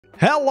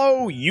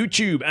Hello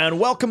YouTube and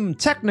welcome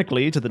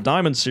technically to the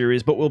Diamond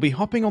series, but we'll be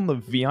hopping on the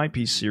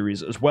VIP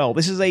series as well.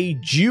 This is a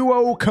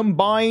duo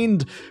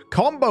combined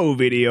combo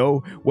video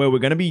where we're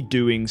going to be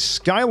doing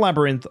Sky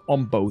Labyrinth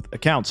on both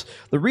accounts.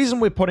 The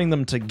reason we're putting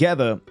them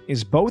together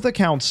is both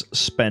accounts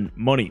spent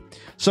money.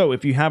 So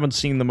if you haven't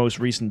seen the most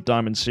recent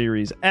Diamond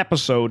series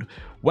episode,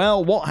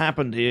 well, what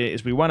happened here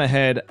is we went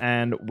ahead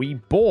and we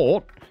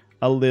bought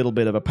a little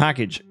bit of a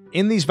package.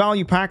 In these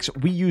value packs,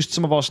 we used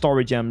some of our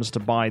storage gems to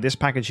buy this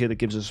package here that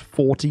gives us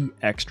 40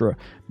 extra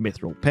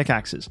mithril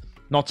pickaxes.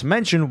 Not to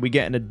mention, we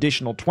get an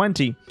additional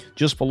 20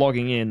 just for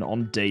logging in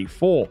on day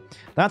 4.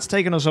 That's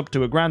taken us up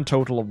to a grand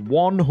total of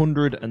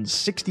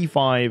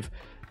 165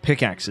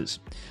 pickaxes.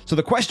 So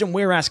the question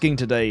we're asking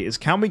today is,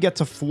 can we get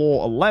to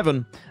floor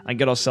 11 and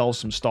get ourselves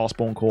some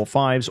Starspawn Core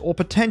 5s or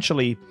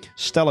potentially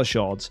Stellar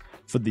Shards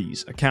for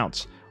these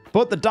accounts?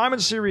 But the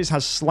Diamond series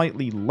has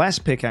slightly less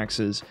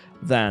pickaxes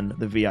than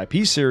the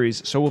VIP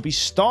series, so we'll be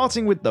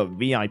starting with the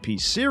VIP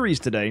series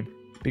today,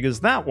 because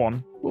that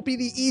one will be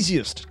the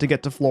easiest to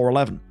get to floor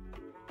 11.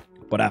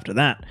 But after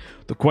that,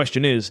 the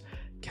question is,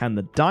 can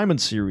the Diamond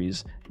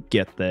series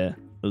get there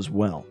as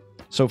well?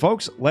 So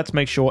folks, let's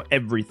make sure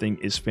everything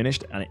is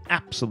finished, and it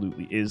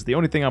absolutely is. The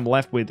only thing I'm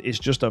left with is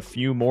just a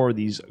few more of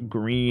these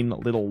green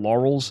little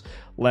laurels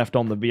left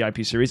on the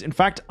VIP series. In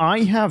fact, I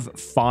have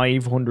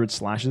 500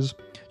 slashes.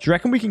 Do you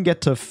reckon we can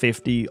get to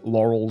 50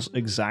 laurels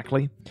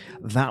exactly?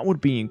 That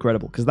would be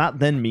incredible, because that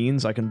then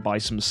means I can buy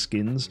some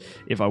skins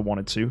if I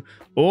wanted to.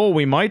 Or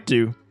we might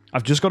do.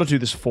 I've just got to do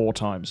this 4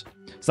 times.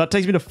 So that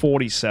takes me to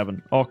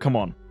 47. Oh, come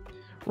on.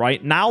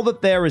 Right? Now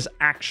that there is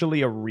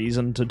actually a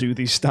reason to do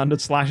these standard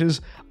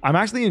slashes, I'm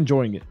actually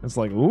enjoying it. It's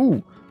like,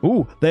 ooh,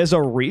 there's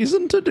a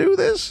reason to do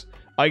this?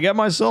 I get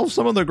myself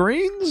some of the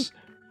greens?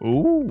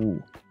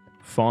 Ooh,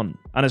 fun.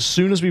 And as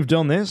soon as we've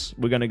done this,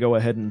 we're going to go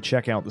ahead and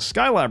check out the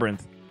Sky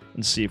Labyrinth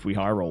and see if we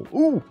high roll.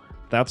 Ooh,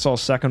 that's our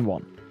second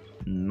one.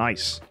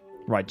 Nice.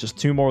 Right, just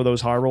 2 more of those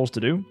high rolls to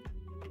do.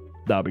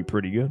 That'll be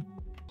pretty good.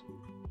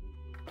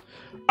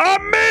 I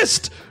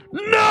missed!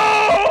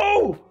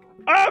 No!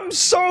 I'm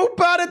so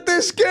bad at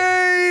this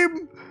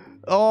game!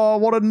 Oh,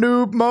 what a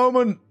noob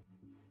moment.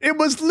 It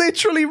was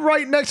literally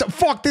right next to...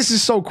 Fuck, this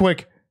is so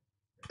quick.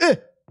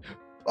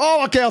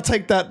 Oh, okay, I'll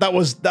take that. That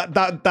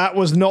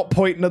was not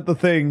pointing at the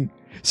thing.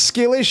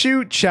 Skill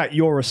issue? Chat,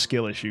 you're a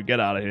skill issue.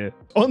 Get out of here.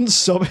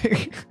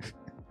 Unsubbing.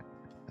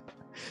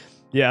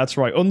 Yeah, that's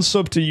right.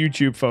 Unsub to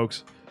YouTube,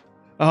 folks.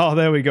 Oh,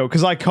 there we go.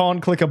 Because I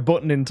can't click a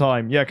button in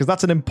time. Yeah, because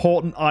that's an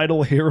important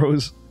Idle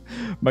Heroes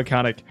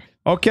mechanic.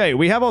 Okay,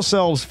 we have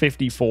ourselves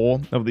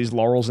 54 of these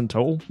laurels in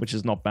total, which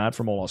is not bad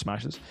from all our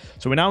smashes.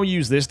 So we now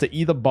use this to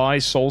either buy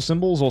soul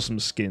symbols or some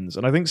skins.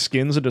 And I think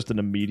skins are just an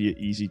immediate,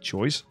 easy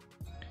choice.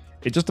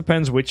 It just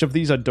depends which of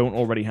these I don't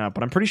already have,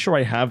 but I'm pretty sure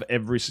I have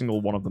every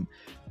single one of them.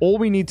 All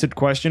we need to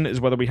question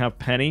is whether we have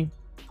Penny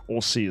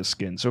or Seer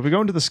skin. So if we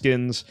go into the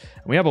skins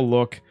and we have a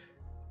look,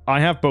 I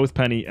have both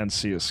Penny and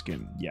Seer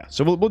skin. Yeah,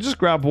 so we'll just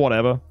grab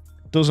whatever.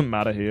 Doesn't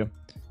matter here.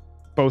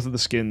 Both of the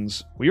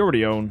skins we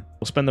already own.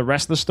 We'll spend the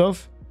rest of the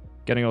stuff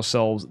getting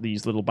ourselves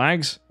these little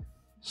bags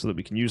so that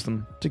we can use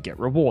them to get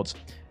rewards.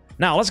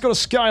 Now, let's go to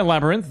Sky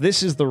Labyrinth.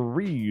 This is the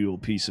real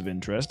piece of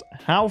interest.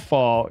 How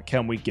far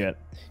can we get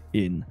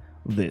in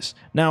this?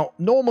 Now,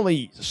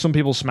 normally some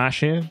people smash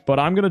here, but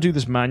I'm going to do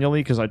this manually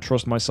because I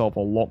trust myself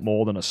a lot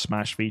more than a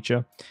smash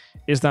feature.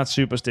 Is that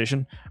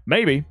superstition?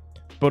 Maybe,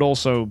 but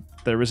also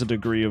there is a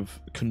degree of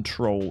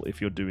control if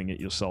you're doing it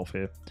yourself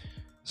here.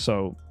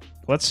 So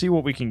let's see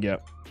what we can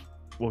get.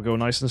 We'll go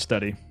nice and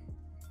steady.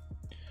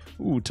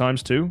 Ooh,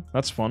 ×2.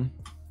 That's fun.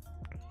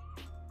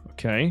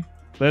 Okay.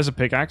 There's a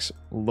pickaxe.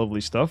 Lovely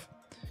stuff.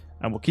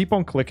 And we'll keep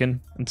on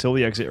clicking until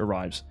the exit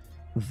arrives.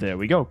 There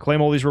we go.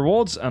 Claim all these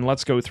rewards, and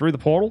let's go through the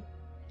portal.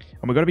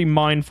 And we're going to be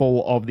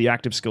mindful of the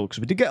active skill, because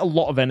we did get a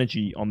lot of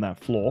energy on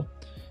that floor.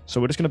 So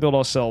we're just going to build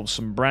ourselves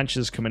some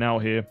branches coming out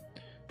here,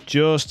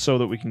 just so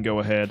that we can go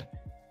ahead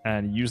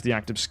and use the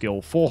active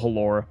skill for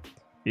Halora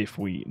if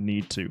we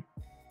need to.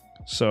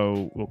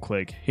 So we'll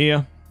click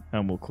here,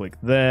 and we'll click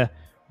there.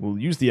 We'll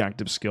use the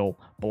active skill,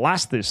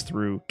 blast this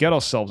through, get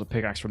ourselves a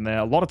pickaxe from there.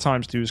 A lot of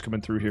times too is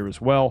coming through here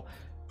as well.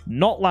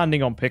 Not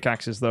landing on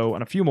pickaxes though,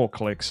 and a few more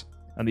clicks,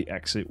 and the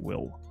exit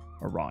will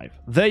arrive.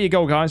 There you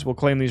go, guys. We'll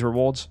claim these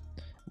rewards.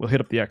 We'll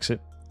hit up the exit.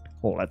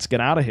 Well, let's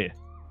get out of here.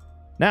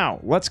 Now,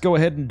 let's go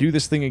ahead and do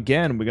this thing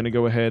again. We're going to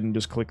go ahead and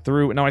just click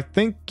through. Now, I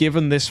think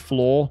given this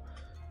floor,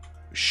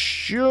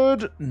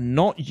 should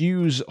not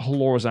use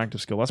Halora's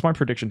active skill. That's my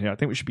prediction here. I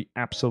think we should be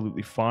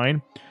absolutely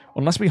fine,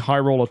 unless we high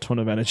roll a ton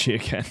of energy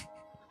again.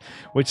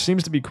 Which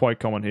seems to be quite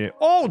common here.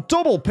 Oh,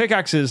 double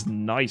pickaxes.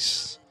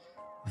 Nice.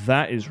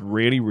 That is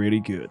really, really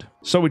good.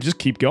 So we just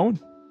keep going.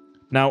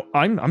 Now,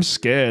 I'm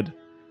scared.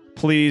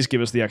 Please give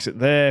us the exit.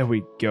 There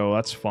we go.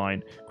 That's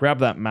fine. Grab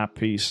that map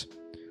piece.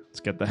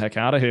 Let's get the heck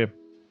out of here.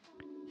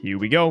 Here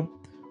we go.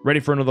 Ready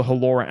for another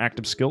Halora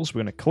active skill. So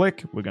we're going to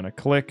click. We're going to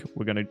click.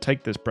 We're going to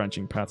take this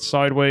branching path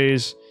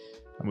sideways.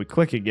 And we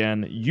click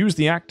again. Use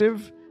the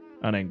active.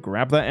 And then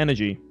grab that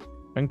energy.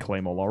 And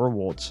claim all our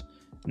rewards.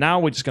 Now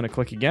we're just going to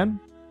click again.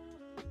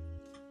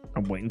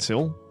 and wait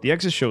until the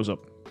exit shows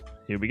up.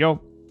 Here we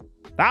go.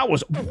 That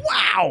was...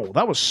 Wow!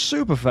 That was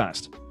super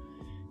fast.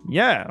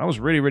 Yeah, that was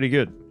really, really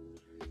good.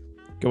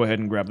 Go ahead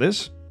and grab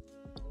this.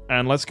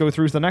 And let's go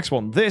through to the next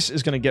one. This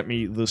is going to get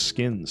me the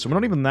skins. So we're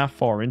not even that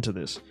far into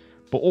this.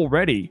 But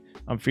already,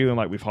 I'm feeling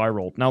like we've high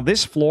rolled. Now,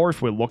 this floor,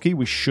 if we're lucky,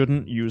 we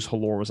shouldn't use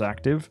Halora's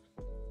active.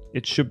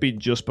 It should be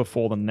just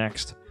before the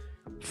next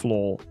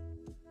floor.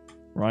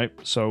 Right?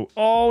 So,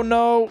 oh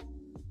no!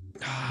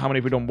 How many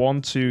have we done?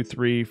 1, 2,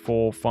 3,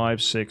 4,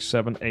 5, 6,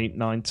 7, 8,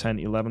 9, 10,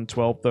 11,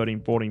 12,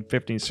 13, 14,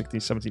 15, 16,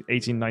 17,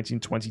 18, 19,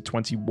 20,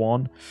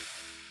 21.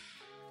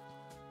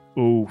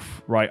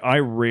 Oof. Right, I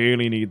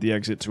really need the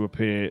exit to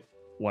appear,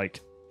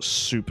 like,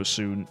 super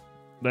soon.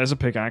 There's a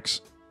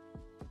pickaxe.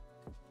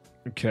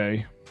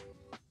 Okay.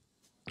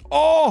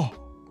 Oh!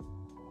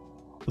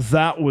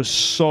 That was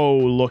so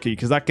lucky,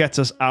 because that gets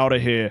us out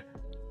of here.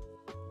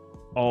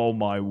 Oh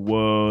my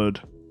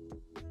word.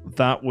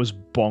 That was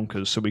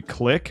bonkers. So we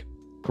click,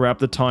 grab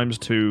the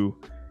 ×2,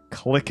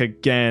 click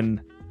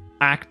again,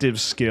 active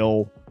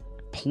skill,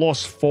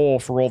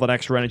 +4 for all that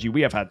extra energy.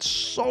 We have had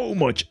so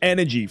much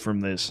energy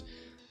from this.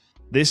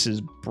 This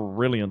is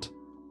brilliant.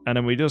 And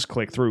then we just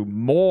click through.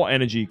 More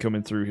energy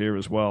coming through here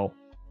as well.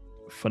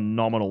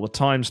 Phenomenal. The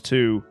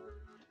 ×2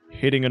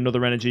 hitting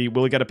another energy.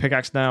 Will we get a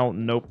pickaxe now?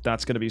 Nope,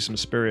 that's going to be some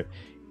spirit.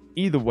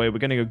 Either way, we're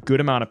getting a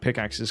good amount of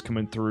pickaxes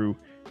coming through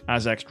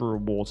as extra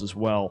rewards as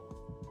well.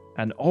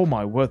 And oh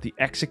my word, the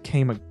exit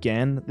came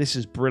again. This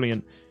is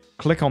brilliant.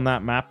 Click on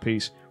that map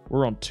piece.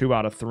 We're on 2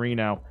 out of 3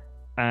 now.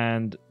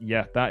 And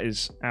yeah, that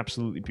is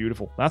absolutely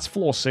beautiful. That's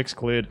floor 6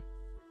 cleared.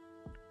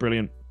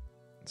 Brilliant.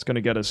 It's going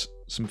to get us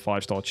some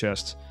 5-star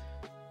chests.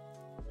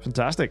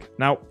 Fantastic.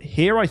 Now,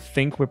 here I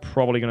think we're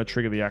probably going to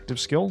trigger the active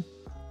skill,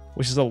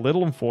 which is a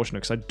little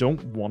unfortunate because I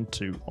don't want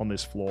to on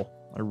this floor.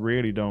 I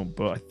really don't,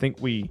 but I think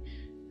we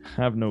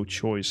have no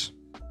choice.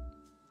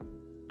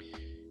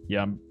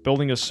 Yeah, I'm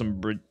building us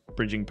some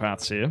bridging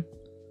paths here.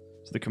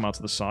 So they come out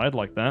to the side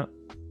like that.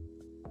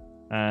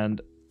 And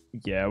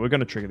yeah, we're going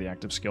to trigger the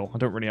active skill. I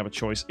don't really have a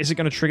choice. Is it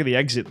going to trigger the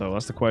exit, though?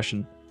 That's the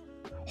question.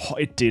 Oh,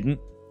 it didn't.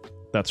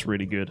 That's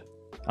really good.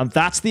 And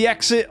that's the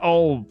exit?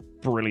 Oh,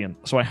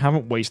 brilliant. So I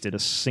haven't wasted a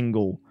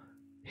single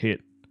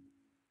hit.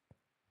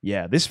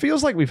 Yeah, this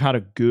feels like we've had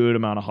a good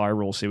amount of high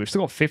rolls here. We've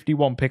still got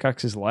 51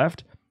 pickaxes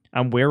left,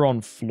 and we're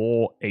on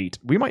floor 8.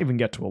 We might even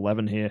get to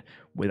 11 here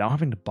without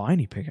having to buy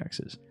any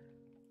pickaxes.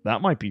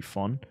 That might be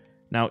fun.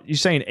 Now, you're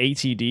saying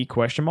ATD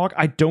question mark?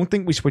 I don't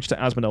think we switched to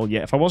Asmodel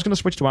yet. If I was going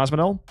to switch to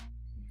Asmodel,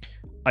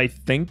 I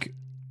think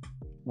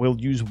we'll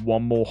use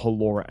one more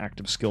Halora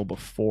active skill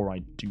before I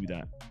do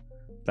that.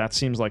 That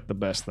seems like the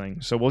best thing.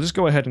 So we'll just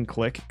go ahead and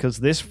click, because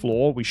this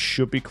floor, we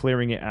should be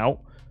clearing it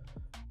out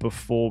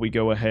before we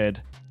go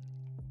ahead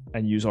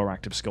and use our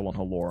active skill on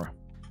Halora.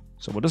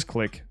 So we'll just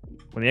click.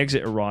 When the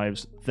exit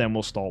arrives, then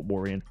we'll start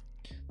worrying.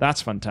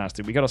 That's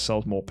fantastic. We got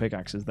ourselves more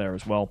pickaxes there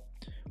as well.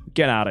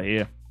 Get out of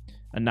here.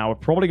 And now we're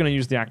probably going to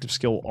use the active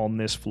skill on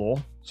this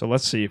floor. So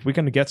let's see. If we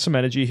can get some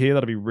energy here,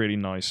 that'd be really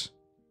nice.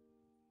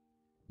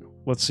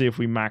 Let's see if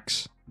we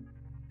max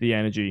the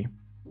energy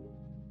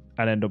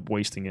and end up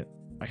wasting it.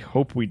 I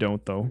hope we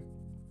don't, though.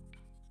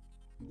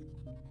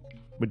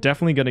 We're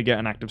definitely going to get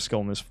an active skill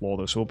on this floor,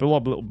 though. So we'll build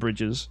up little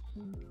bridges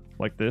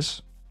like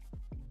this.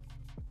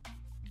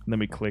 And then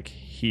we click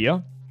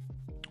here.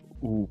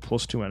 Ooh,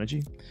 +2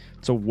 energy.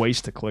 It's a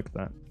waste to click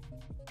that.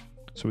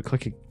 So we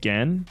click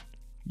again.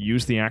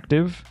 Use the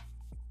active.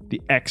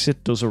 The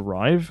exit does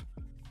arrive,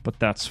 but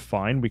that's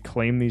fine. We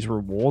claim these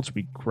rewards.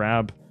 We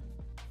grab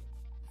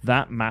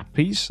that map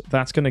piece.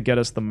 That's going to get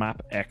us the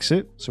map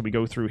exit. So we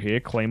go through here,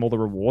 claim all the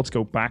rewards,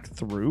 go back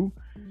through.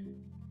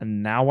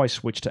 And now I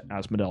switch to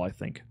Asmodel, I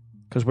think.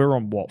 Because we're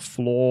on what?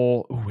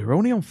 Floor... Ooh, we're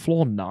only on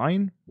floor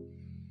 9?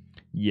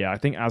 Yeah, I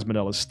think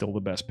Asmodel is still the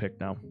best pick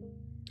now.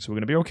 So we're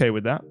going to be okay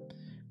with that.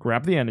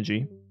 Grab the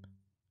energy,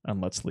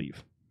 and let's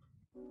leave.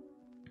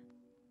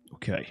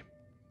 Okay.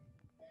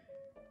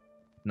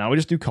 Now we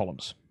just do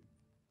columns.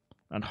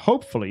 And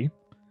hopefully,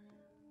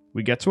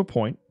 we get to a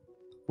point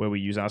where we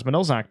use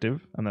Asmodel's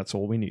active, and that's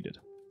all we needed.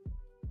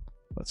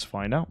 Let's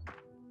find out.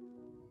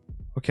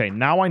 Okay,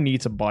 now I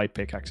need to buy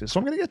pickaxes. So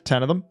I'm going to get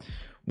 10 of them.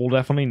 We'll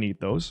definitely need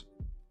those.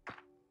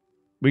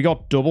 We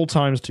got double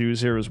 ×2s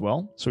here as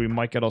well, so we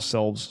might get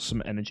ourselves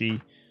some energy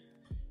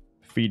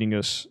feeding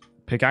us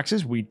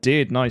pickaxes. We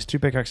did. Nice. 2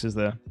 pickaxes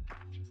there.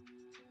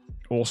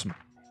 Awesome.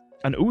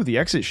 And ooh, the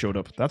exit showed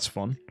up. That's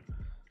fun.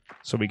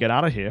 So we get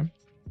out of here,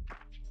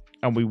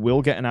 and we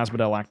will get an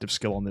Asmodel active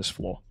skill on this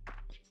floor.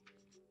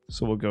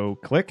 So we'll go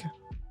click,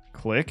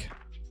 click,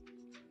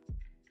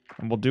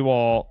 and we'll do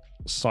our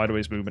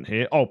sideways movement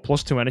here. Oh,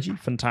 +2 energy.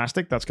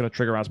 Fantastic. That's going to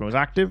trigger Asmo's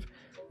active.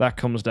 That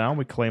comes down.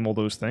 We claim all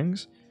those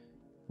things.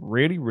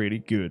 Really, really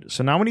good.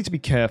 So now we need to be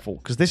careful,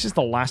 because this is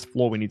the last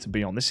floor we need to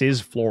be on. This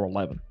is floor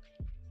 11.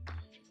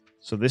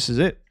 So this is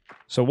it.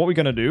 So what we're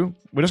going to do,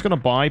 we're just going to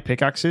buy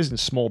pickaxes in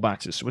small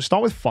batches. So we'll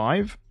start with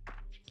 5.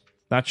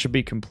 That should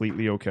be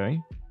completely okay.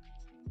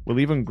 We'll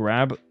even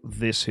grab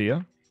this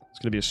here. It's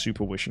going to be a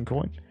super wishing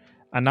coin.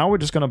 And now we're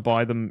just going to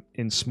buy them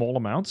in small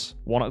amounts,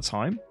 one at a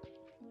time.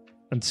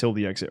 until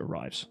the exit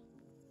arrives.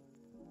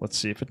 Let's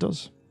see if it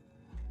does.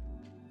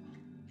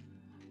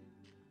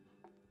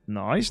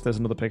 Nice. There's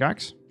another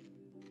pickaxe.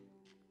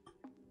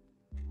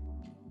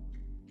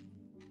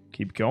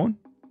 Keep going.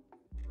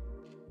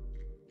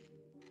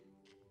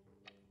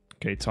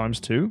 Okay,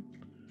 ×2.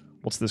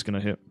 What's this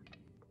going to hit?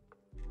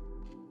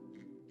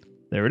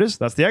 There it is.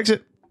 That's the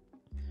exit.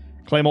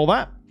 Claim all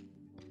that.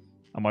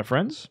 And my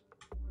friends,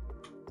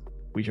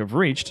 we have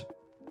reached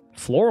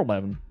floor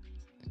 11,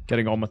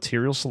 getting our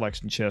material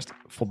selection chest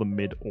for the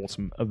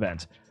Mid-Autumn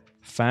event.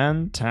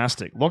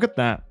 Fantastic. Look at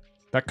that.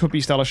 That could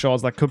be Stellar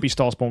Shards. That could be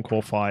Starspawn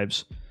Core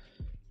 5s.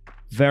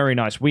 Very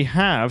nice. We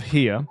have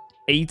here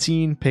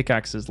 18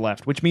 pickaxes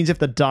left, which means if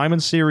the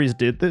Diamond Series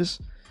did this,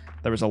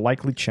 there is a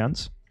likely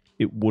chance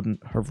it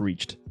wouldn't have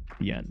reached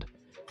the end.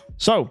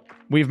 So,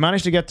 we've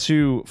managed to get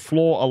to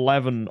floor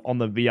 11 on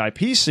the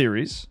VIP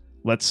series.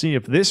 Let's see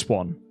if this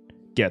one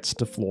gets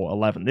to floor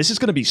 11. This is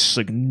going to be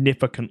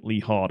significantly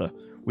harder.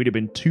 We'd have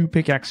been 2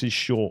 pickaxes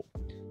short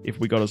if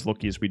we got as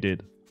lucky as we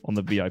did on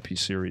the VIP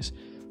series.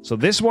 So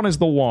this one is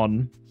the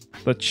one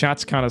that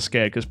chat's kind of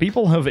scared, because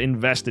people have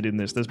invested in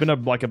this. There's been a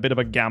bit of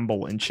a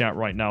gamble in chat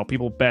right now.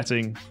 People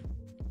betting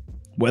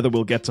whether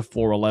we'll get to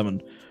floor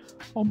 11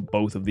 on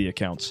both of the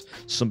accounts.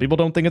 Some people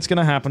don't think it's going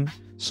to happen.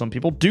 Some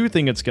people do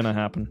think it's going to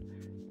happen.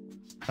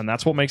 And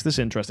that's what makes this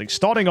interesting.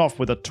 Starting off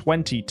with a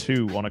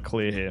 22 on a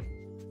clear here.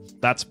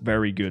 That's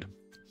very good.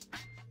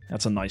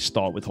 That's a nice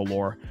start with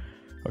Halora.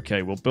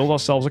 Okay, we'll build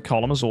ourselves a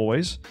column as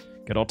always.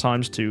 Get our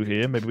 ×2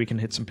 here. Maybe we can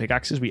hit some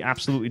pickaxes. We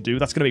absolutely do.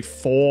 That's going to be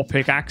 4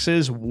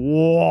 pickaxes.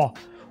 Whoa!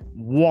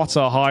 What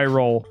a high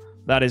roll.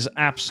 That is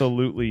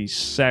absolutely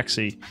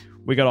sexy.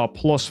 We got our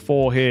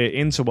 +4 here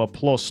into a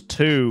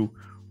 +2.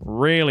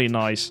 Really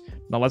nice.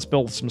 Now let's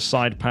build some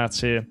side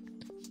paths here.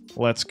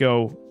 Let's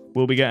go.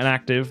 We'll be getting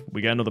active.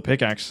 We get another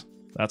pickaxe.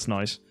 That's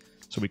nice.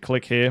 So we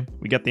click here.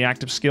 We get the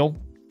active skill.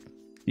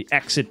 The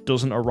exit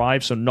doesn't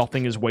arrive, so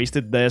nothing is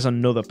wasted. There's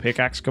another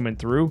pickaxe coming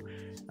through.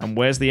 And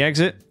where's the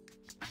exit?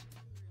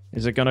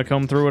 Is it going to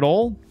come through at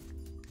all?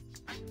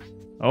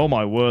 Oh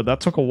my word,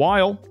 that took a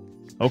while.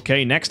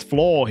 Okay, next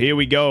floor. Here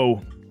we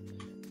go.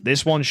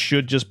 This one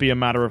should just be a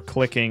matter of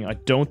clicking. I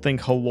don't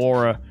think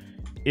Halora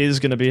is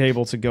going to be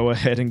able to go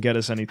ahead and get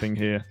us anything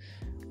here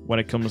when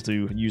it comes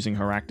to using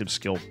her active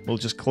skill. We'll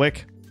just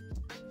click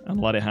and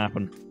let it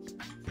happen.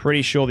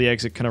 Pretty sure the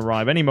exit can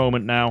arrive any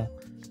moment now.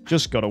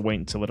 Just gotta wait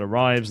until it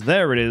arrives.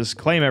 There it is.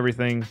 Claim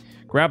everything.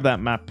 Grab that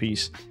map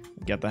piece.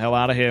 And get the hell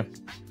out of here.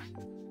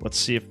 Let's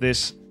see if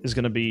this is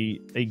going to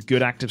be a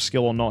good active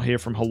skill or not here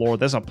from Halora.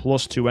 There's a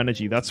 +2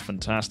 energy. That's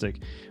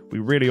fantastic. We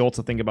really ought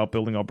to think about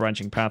building our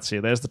branching paths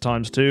here. There's the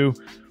 ×2.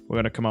 We're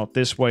going to come out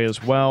this way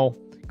as well.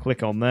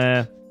 Click on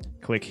there.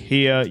 Click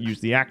here.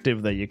 Use the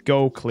active. There you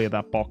go. Clear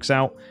that box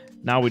out.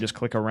 Now we just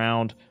click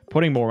around,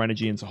 putting more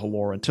energy into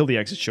Halora until the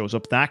exit shows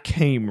up. That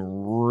came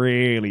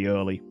really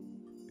early.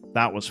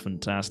 That was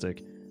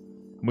fantastic.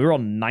 We're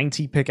on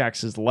 90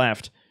 pickaxes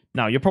left.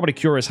 Now, you're probably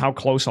curious, how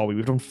close are we?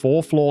 We've done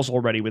 4 floors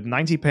already with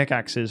 90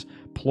 pickaxes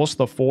plus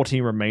the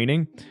 14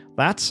 remaining.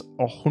 That's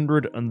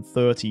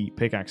 130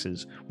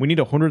 pickaxes. We need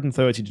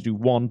 130 to do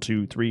 1,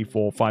 2, 3,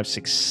 4, 5,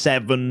 6,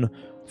 7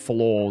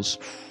 floors.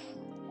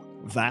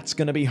 That's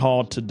going to be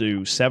hard to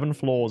do. 7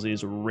 floors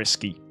is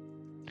risky.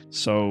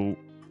 So,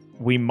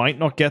 we might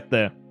not get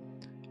there.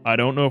 I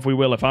don't know if we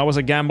will. If I was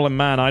a gambling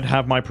man, I'd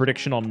have my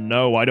prediction on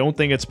no. I don't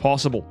think it's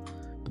possible.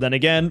 But then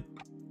again,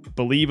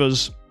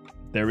 believers,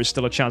 there is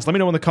still a chance. Let me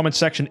know in the comment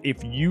section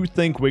if you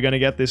think we're going to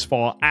get this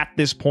far at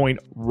this point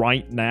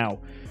right now.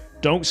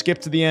 Don't skip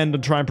to the end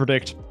and try and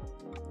predict.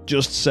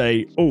 Just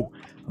say, oh,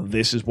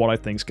 this is what I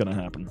think's going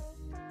to happen.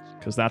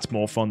 Because that's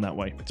more fun that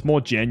way. It's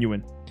more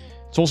genuine.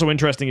 It's also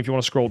interesting if you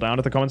want to scroll down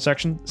to the comment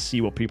section, see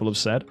what people have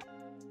said.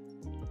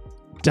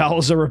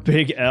 Dals are a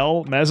big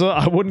L. Meza,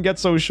 I wouldn't get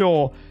so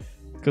sure.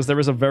 Because there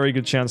is a very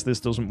good chance this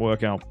doesn't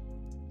work out.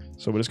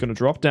 So we're just going to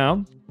drop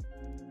down.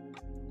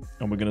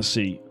 And we're going to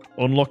see.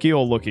 Unlucky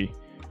or lucky.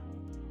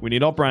 We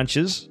need our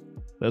branches.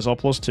 There's our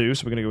 +2,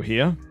 so we're going to go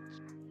here.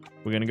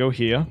 We're going to go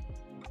here.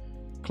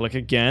 Click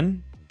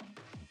again.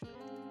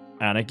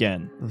 And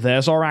again.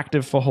 There's our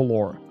active for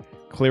Halora.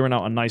 Clearing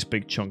out a nice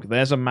big chunk.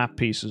 There's a map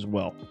piece as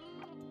well.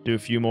 Do a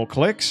few more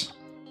clicks.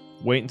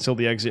 Wait until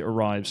the exit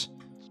arrives.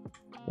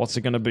 What's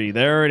it going to be?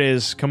 There it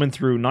is. Coming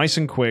through nice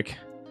and quick.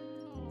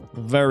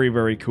 Very,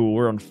 very cool.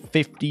 We're on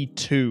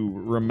 52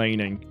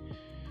 remaining.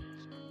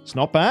 It's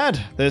not bad.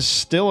 There's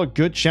still a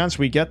good chance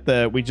we get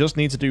there. We just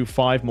need to do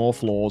 5 more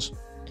floors.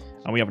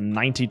 And we have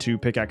 92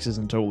 pickaxes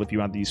in total if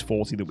you add these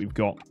 40 that we've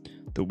got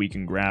that we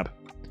can grab.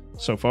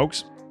 So,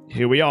 folks,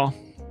 here we are.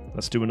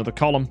 Let's do another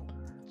column.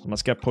 And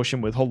let's get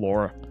pushing with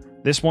Halora.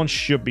 This one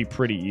should be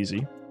pretty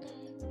easy.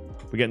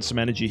 We're getting some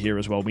energy here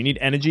as well. We need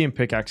energy and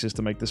pickaxes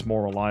to make this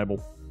more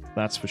reliable.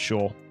 That's for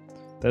sure.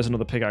 There's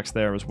another pickaxe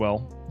there as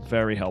well.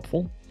 Very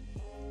helpful.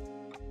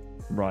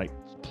 Right.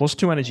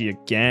 +2 energy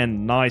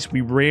again. Nice.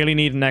 We really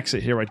need an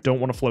exit here. I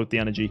don't want to float the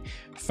energy.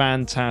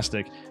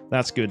 Fantastic.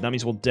 That's good. That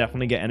means we'll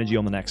definitely get energy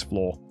on the next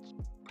floor.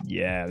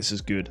 Yeah, this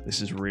is good.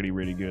 This is really,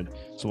 really good.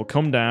 So we'll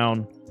come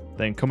down,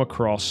 then come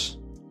across,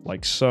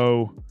 like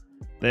so.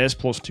 There's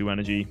 +2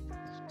 energy.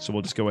 So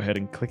we'll just go ahead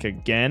and click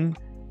again.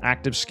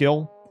 Active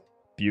skill.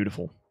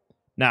 Beautiful.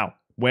 Now,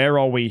 where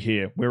are we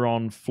here? We're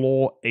on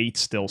floor 8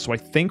 still. So I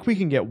think we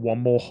can get one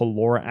more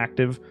Halora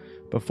active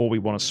before we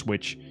want to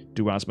switch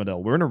to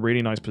Asmodel. We're in a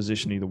really nice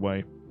position either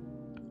way.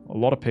 A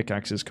lot of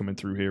pickaxes coming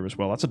through here as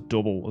well. That's a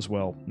double as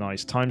well.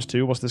 Nice.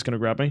 ×2. What's this going to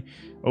grab me?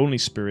 Only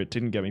spirit.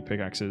 Didn't get me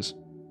pickaxes.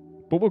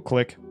 But we'll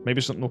click.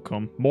 Maybe something will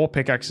come. More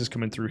pickaxes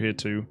coming through here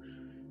too.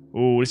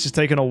 Ooh, this is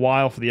taking a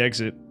while for the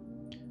exit.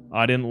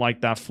 I didn't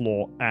like that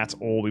floor at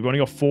all. We've only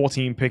got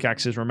 14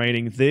 pickaxes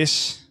remaining.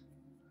 This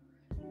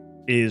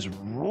is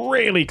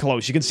really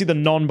close. You can see the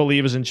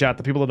non-believers in chat.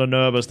 The people that are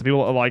nervous. The people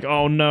that are like,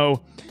 oh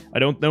no, I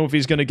don't know if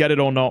he's going to get it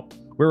or not.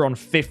 We're on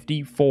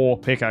 54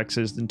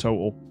 pickaxes in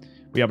total.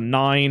 We have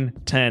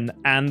 9, 10,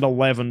 and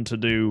 11 to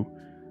do.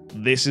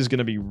 This is going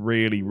to be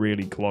really,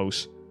 really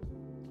close.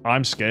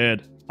 I'm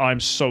scared. I'm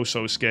so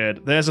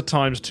scared. There's a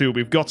 ×2.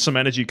 We've got some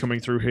energy coming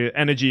through here.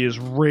 Energy is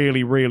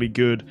really, really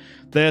good.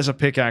 There's a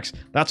pickaxe.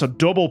 That's a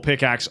double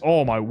pickaxe.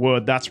 Oh my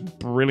word, that's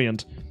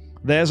brilliant.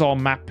 There's our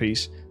map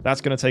piece. That's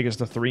going to take us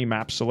to 3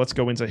 maps. So let's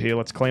go into here.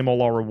 Let's claim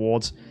all our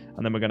rewards.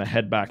 And then we're going to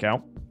head back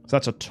out. So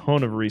that's a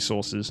ton of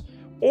resources.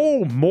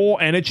 Oh,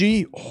 more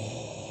energy.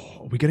 Oh,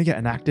 are we going to get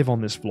an active on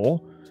this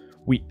floor?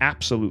 We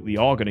absolutely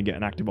are going to get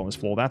an active on this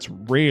floor. That's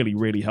really,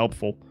 really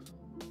helpful.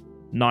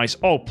 Nice.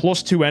 Oh,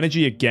 +2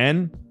 energy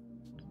again.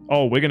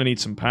 Oh, we're going to need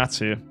some paths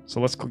here. So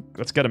let's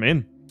get them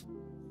in.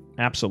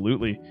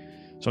 Absolutely.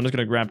 So I'm just going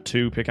to grab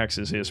 2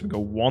 pickaxes here. So we go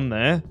 1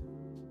 there.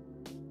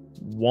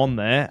 1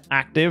 there.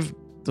 Active.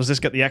 Does this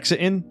get the exit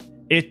in?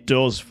 It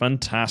does.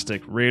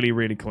 Fantastic. Really,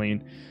 really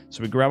clean.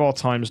 So we grab our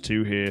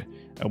 ×2 here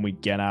and we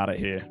get out of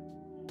here.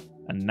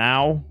 And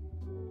now,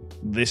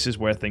 this is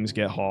where things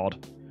get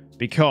hard.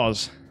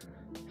 Because,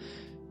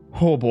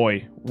 oh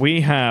boy,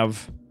 we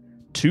have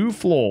 2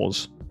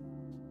 floors.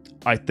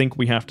 I think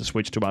we have to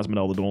switch to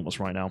Asmodel the Dauntless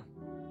right now.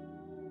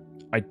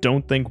 I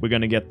don't think we're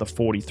going to get the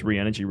 43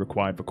 energy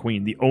required for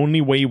Queen. The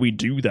only way we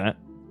do that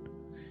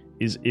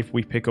is if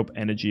we pick up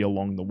energy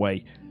along the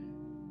way.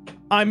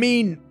 I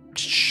mean,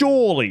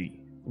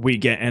 surely we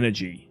get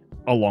energy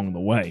along the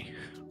way,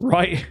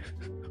 right?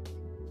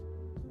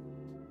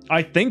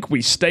 I think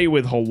we stay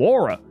with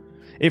Halora.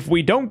 If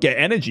we don't get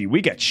energy,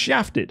 we get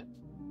shafted.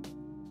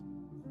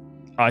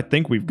 I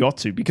think we've got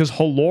to, because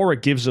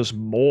Halora gives us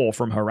more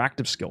from her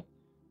active skill.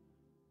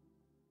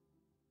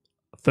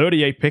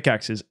 38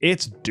 pickaxes.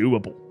 It's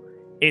doable.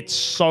 It's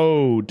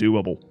so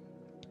doable.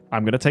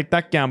 I'm going to take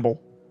that gamble.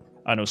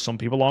 I know some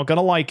people aren't going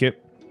to like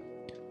it,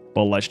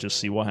 but let's just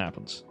see what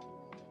happens.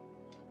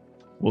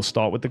 We'll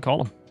start with the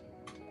column.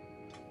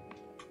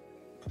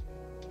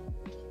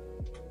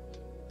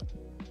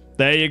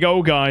 There you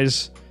go,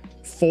 guys.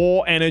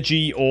 4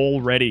 energy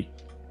already.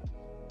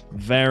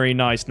 Very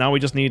nice. Now we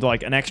just need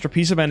like an extra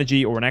piece of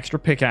energy or an extra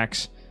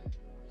pickaxe,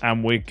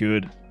 and we're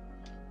good.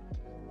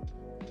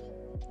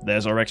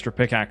 There's our extra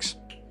pickaxe.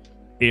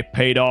 It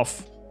paid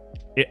off.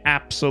 It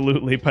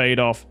absolutely paid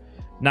off.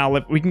 Now,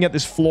 if we can get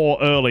this floor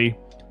early,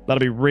 that'll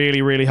be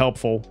really, really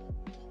helpful.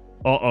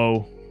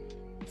 Uh-oh.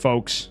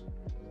 Folks.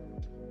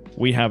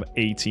 We have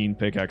 18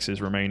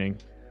 pickaxes remaining.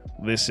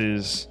 This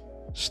is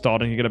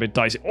starting to get a bit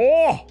dicey.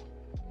 Oh!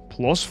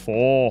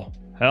 +4.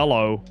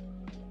 Hello.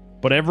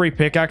 But every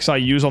pickaxe I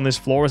use on this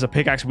floor is a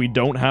pickaxe we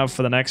don't have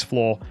for the next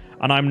floor.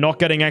 And I'm not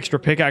getting extra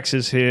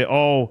pickaxes here.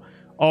 Oh.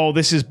 Oh,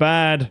 this is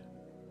bad.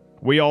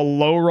 We are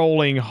low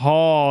rolling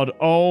hard.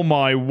 Oh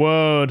my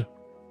word.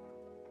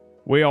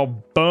 We are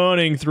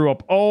burning through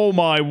up. Oh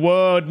my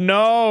word.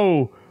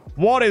 No.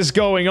 What is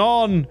going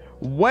on?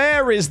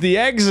 Where is the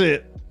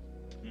exit?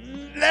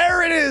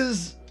 There it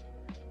is.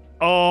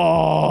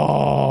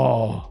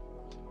 Oh.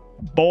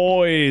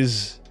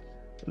 Boys.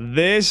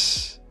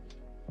 This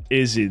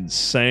is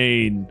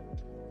insane.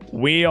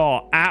 We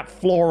are at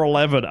floor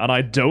 11 and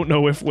I don't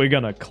know if we're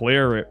going to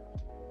clear it.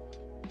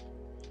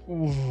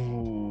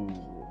 Ooh.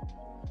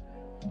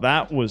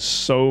 That was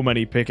so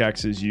many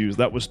pickaxes used.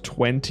 That was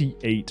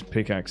 28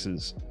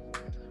 pickaxes.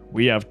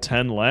 We have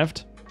 10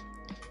 left.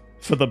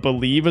 For the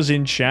believers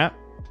in chat,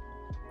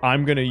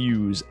 I'm going to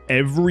use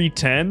every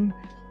 10.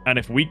 And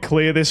if we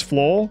clear this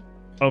floor,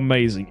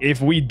 amazing.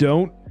 If we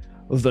don't,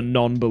 the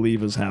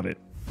non-believers have it.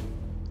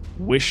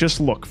 Wish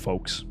us luck,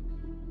 folks.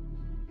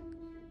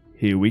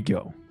 Here we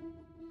go.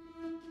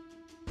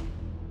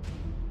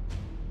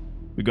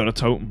 We got a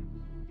totem.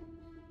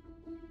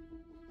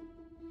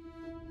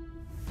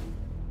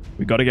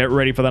 We got to get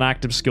ready for that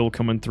active skill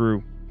coming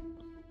through.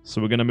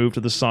 So we're going to move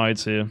to the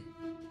sides here.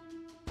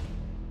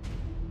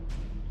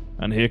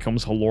 And here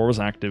comes Halora's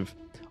active.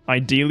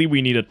 Ideally,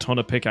 we need a ton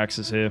of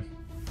pickaxes here.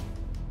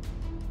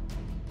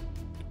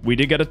 We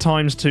did get a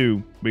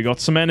 ×2. We got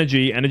some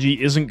energy.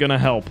 Energy isn't going to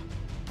help.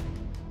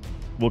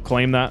 We'll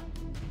claim that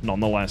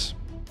nonetheless.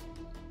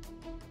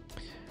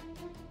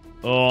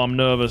 Oh, I'm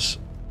nervous.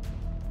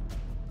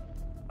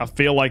 I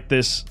feel like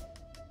this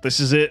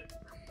is it.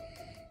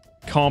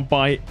 Can't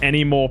buy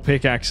any more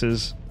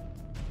pickaxes.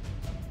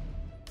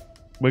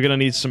 We're going to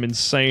need some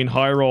insane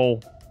high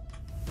roll.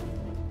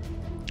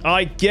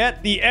 I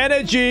get the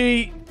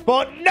energy,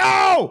 but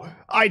no!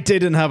 I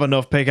didn't have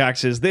enough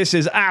pickaxes. This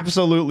is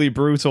absolutely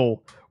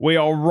brutal. We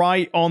are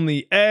right on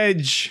the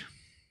edge.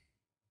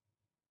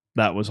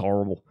 That was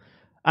horrible.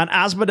 And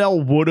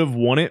Asmodel would have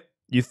won it,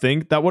 you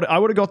think? I would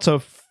have got to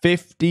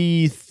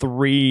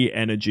 53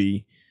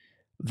 energy.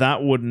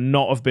 That would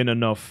not have been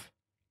enough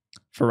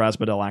for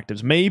Asmodel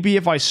actives. Maybe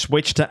if I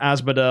switched to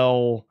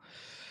Asmodel...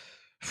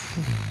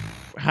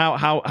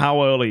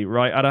 How early,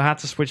 right? I'd have had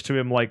to switch to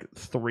him like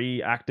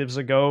 3 actives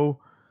ago.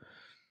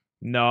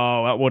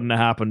 No, that wouldn't have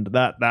happened.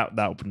 That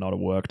would not have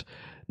worked.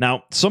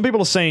 Now, some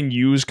people are saying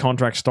use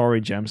contract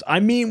story gems. I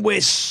mean,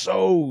 we're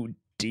so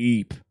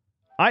deep.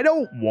 I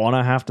don't want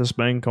to have to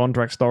spend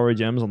contract story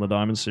gems on the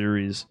Diamond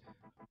Series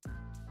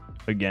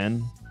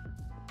again.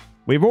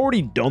 We've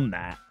already done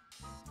that.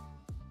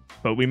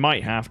 But we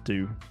might have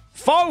to.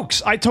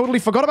 Folks, I totally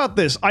forgot about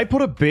this. I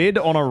put a bid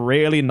on a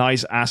really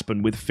nice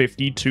Aspen with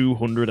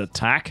 5,200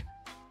 attack.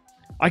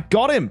 I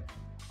got him.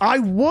 I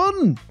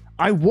won.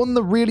 I won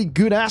the really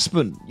good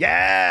Aspen.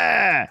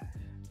 Yeah.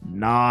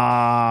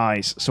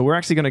 Nice. So we're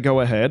actually going to go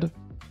ahead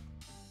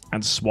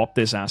and swap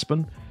this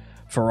Aspen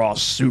for our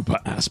super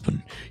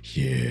Aspen.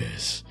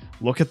 Yes.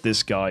 Look at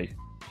this guy.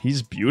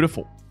 He's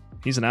beautiful.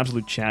 He's an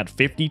absolute Chad.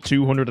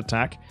 5,200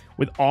 attack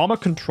with armor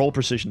control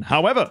precision.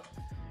 However,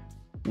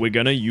 we're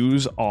going to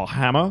use our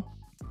hammer,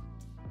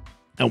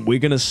 and we're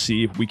going to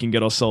see if we can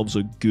get ourselves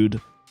a good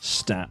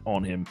stat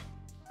on him.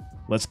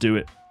 Let's do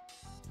it.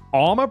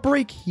 Armor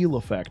break heal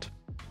effect.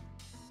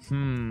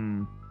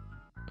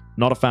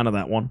 Not a fan of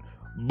that one.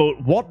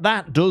 But what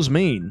that does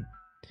mean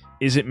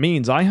is it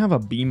means I have a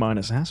B-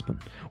 Aspen,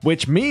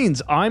 which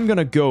means I'm going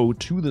to go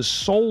to the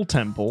Soul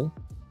Temple,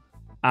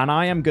 and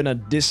I am going to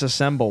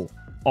disassemble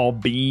or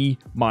B-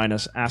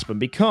 Aspen,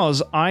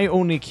 because I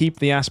only keep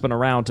the Aspen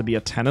around to be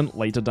a tenant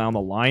later down the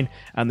line,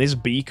 and this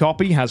B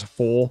copy has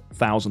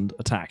 4,000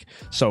 attack.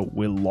 So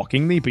we're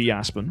locking the B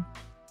Aspen,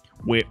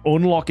 we're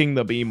unlocking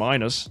the B-,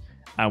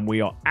 and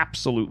we are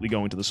absolutely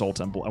going to the Soul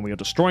Temple, and we are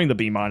destroying the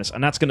B-,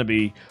 and that's going to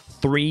be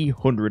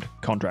 300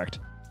 contract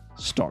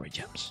story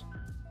gems.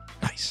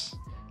 Nice.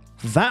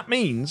 That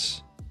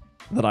means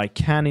that I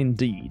can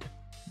indeed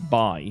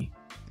buy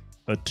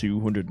a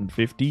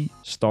 250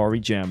 story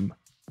gem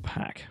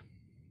pack.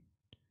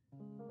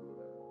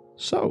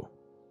 So,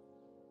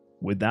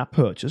 with that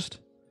purchased,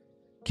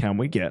 can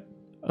we get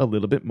a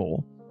little bit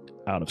more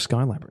out of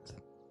Sky Labyrinth?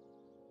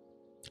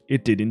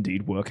 It did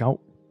indeed work out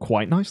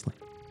quite nicely.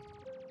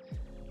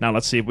 Now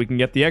let's see if we can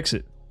get the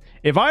exit.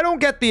 If I don't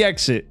get the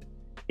exit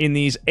in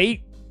these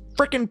 8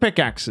 freaking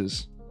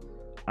pickaxes,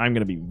 I'm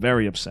going to be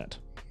very upset.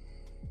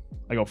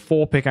 I got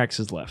 4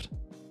 pickaxes left.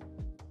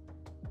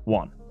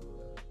 1,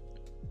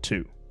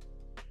 2.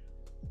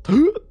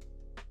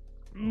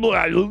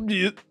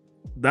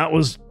 That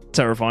was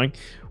terrifying.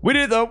 We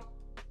did it though.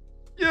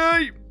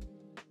 Yay!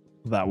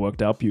 That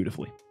worked out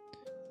beautifully.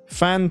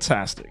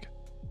 Fantastic.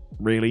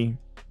 Really,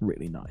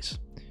 really nice.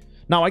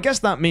 Now, I guess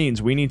that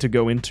means we need to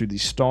go into the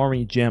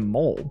Starry Gem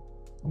Mall.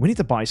 We need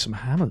to buy some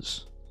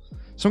hammers.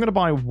 So I'm going to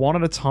buy one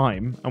at a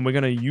time, and we're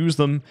going to use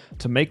them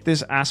to make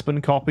this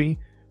Aspen copy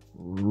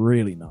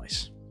really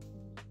nice.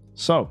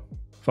 So,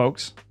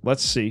 folks,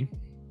 let's see.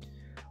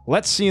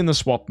 Let's see in the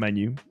swap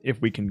menu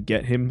if we can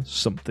get him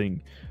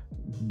something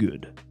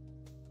good.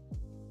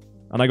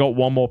 And I got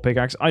 1 more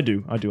pickaxe. I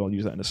do. I'll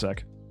use that in a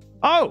sec.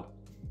 Oh!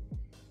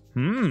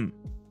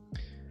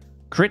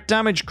 Crit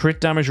damage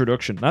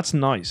reduction. That's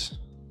nice.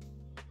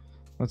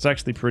 That's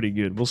actually pretty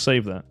good. We'll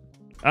save that.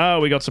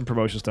 Oh, we got some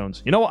promotion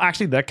stones. You know what?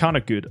 Actually, they're kind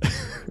of good.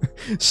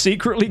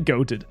 Secretly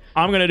goated.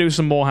 I'm going to do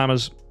some more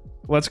hammers.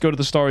 Let's go to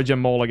the Storage Gem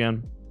Mall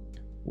again.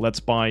 Let's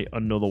buy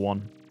another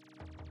one.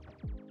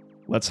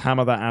 Let's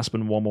hammer that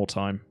Aspen one more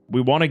time. We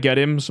want to get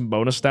him some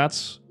bonus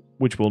stats,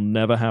 which we'll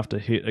never have to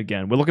hit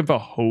again. We're looking for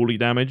holy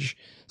damage,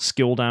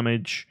 skill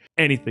damage,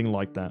 anything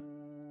like that.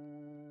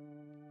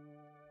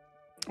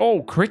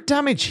 Oh, crit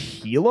damage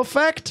heal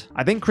effect?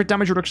 I think crit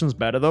damage reduction is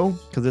better, though,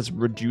 because it's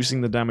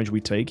reducing the damage we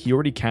take. He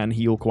already can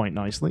heal quite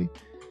nicely.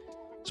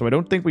 So I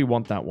don't think we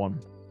want that one.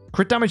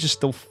 Crit damage is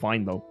still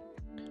fine, though.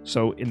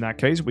 So in that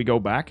case, we go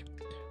back.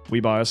 We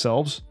buy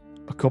ourselves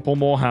a couple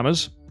more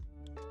hammers.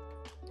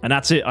 And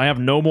that's it. I have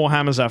no more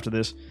hammers after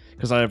this,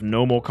 because I have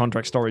no more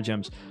contract storage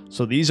gems.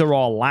 So these are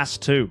our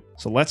last 2.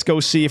 So let's go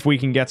see if we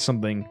can get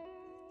something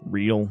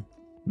real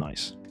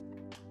nice.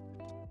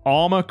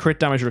 Armor, crit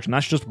damage reduction.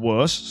 That's just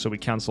worse, so we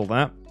cancel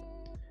that.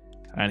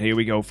 And here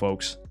we go,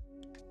 folks.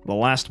 The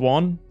last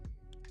one.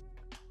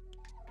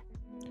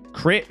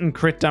 Crit and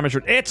crit damage.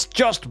 It's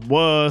just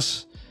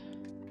worse.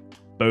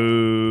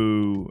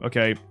 Boo.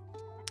 Okay.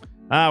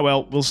 Ah,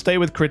 well, we'll stay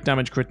with crit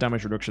damage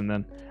reduction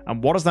then.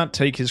 And what does that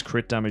take his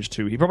crit damage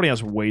to? He probably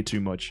has way too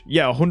much.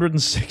 Yeah,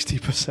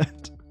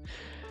 160%.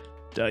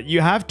 You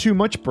have too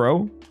much,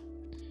 bro.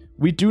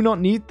 We do not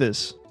need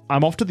this.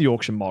 I'm off to the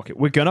auction market.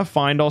 We're going to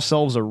find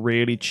ourselves a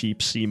really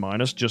cheap C-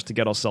 just to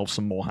get ourselves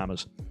some more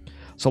hammers.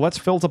 So let's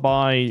filter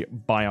by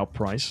our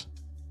price.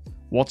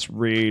 What's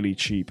really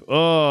cheap?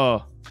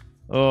 Oh,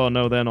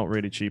 no, they're not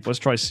really cheap. Let's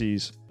try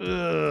C's.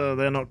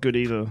 They're not good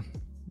either.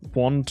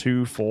 1,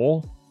 2,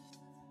 4.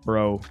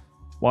 Bro,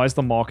 why is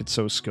the market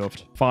so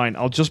scuffed? Fine,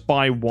 I'll just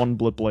buy 1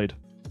 Bloodblade.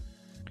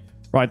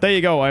 Right, there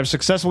you go. I have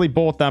successfully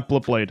bought that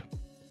Bloodblade.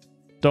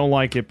 Don't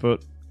like it,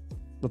 but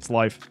that's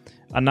life.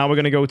 And now we're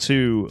going to go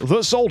to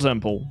the Soul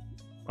Temple.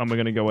 And we're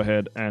going to go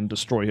ahead and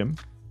destroy him.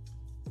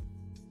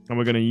 And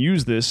we're going to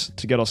use this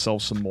to get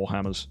ourselves some more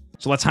hammers.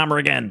 So let's hammer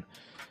again.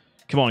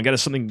 Come on, get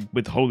us something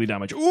with holy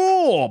damage.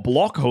 Ooh,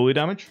 block holy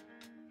damage.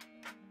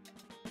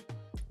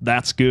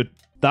 That's good.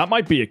 That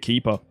might be a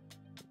keeper.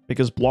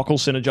 Because block will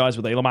synergize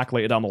with Ailamac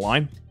later down the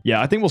line.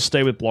 Yeah, I think we'll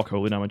stay with block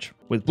holy damage.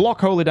 With block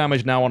holy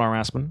damage now on our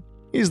Aspen,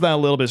 he's that a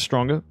little bit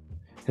stronger.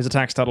 His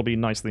attack stat will be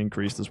nicely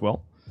increased as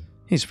well.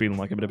 He's feeling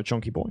like a bit of a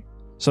chunky boy.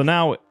 So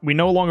now, we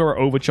no longer are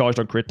overcharged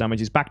on crit damage.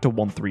 He's back to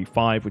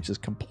 135, which is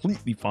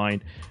completely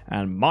fine.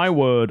 And my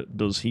word,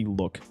 does he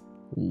look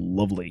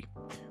lovely.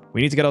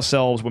 We need to get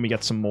ourselves, when we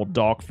get some more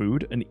dark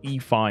food, an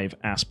E5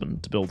 Aspen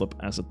to build up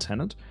as a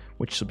tenant,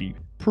 which should be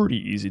pretty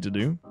easy to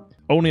do.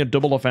 Only a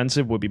double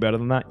offensive would be better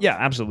than that. Yeah,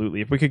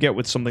 absolutely. If we could get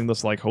with something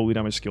that's like holy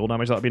damage, skill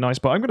damage, that'd be nice.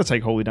 But I'm going to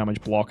take holy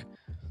damage block.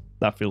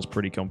 That feels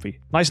pretty comfy.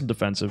 Nice and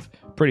defensive.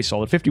 Pretty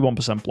solid.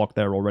 51% block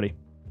there already.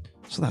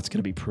 So that's going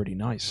to be pretty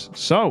nice.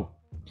 So,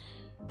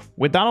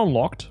 with that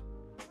unlocked,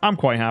 I'm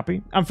quite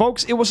happy. And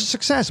folks, it was a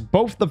success.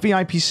 Both the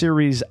VIP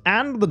series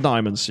and the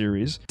Diamond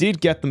series did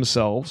get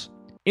themselves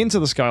into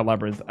the Sky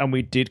Labyrinth, and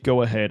we did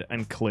go ahead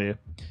and clear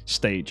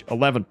stage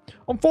 11.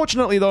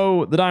 Unfortunately,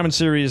 though, the Diamond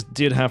series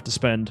did have to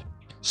spend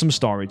some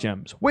starry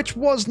gems, which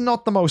was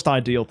not the most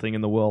ideal thing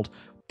in the world,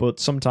 but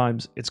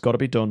sometimes it's got to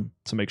be done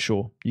to make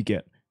sure you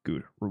get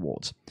good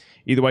rewards.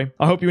 Either way,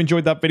 I hope you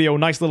enjoyed that video.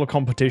 Nice little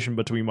competition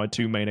between my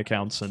 2 main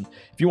accounts, and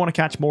if you want to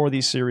catch more of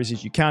these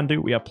series, you can do.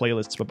 We have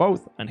playlists for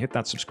both, and hit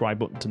that subscribe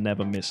button to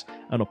never miss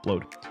an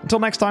upload. Until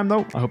next time,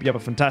 though, I hope you have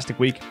a fantastic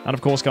week, and of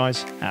course,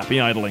 guys,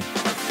 happy idling.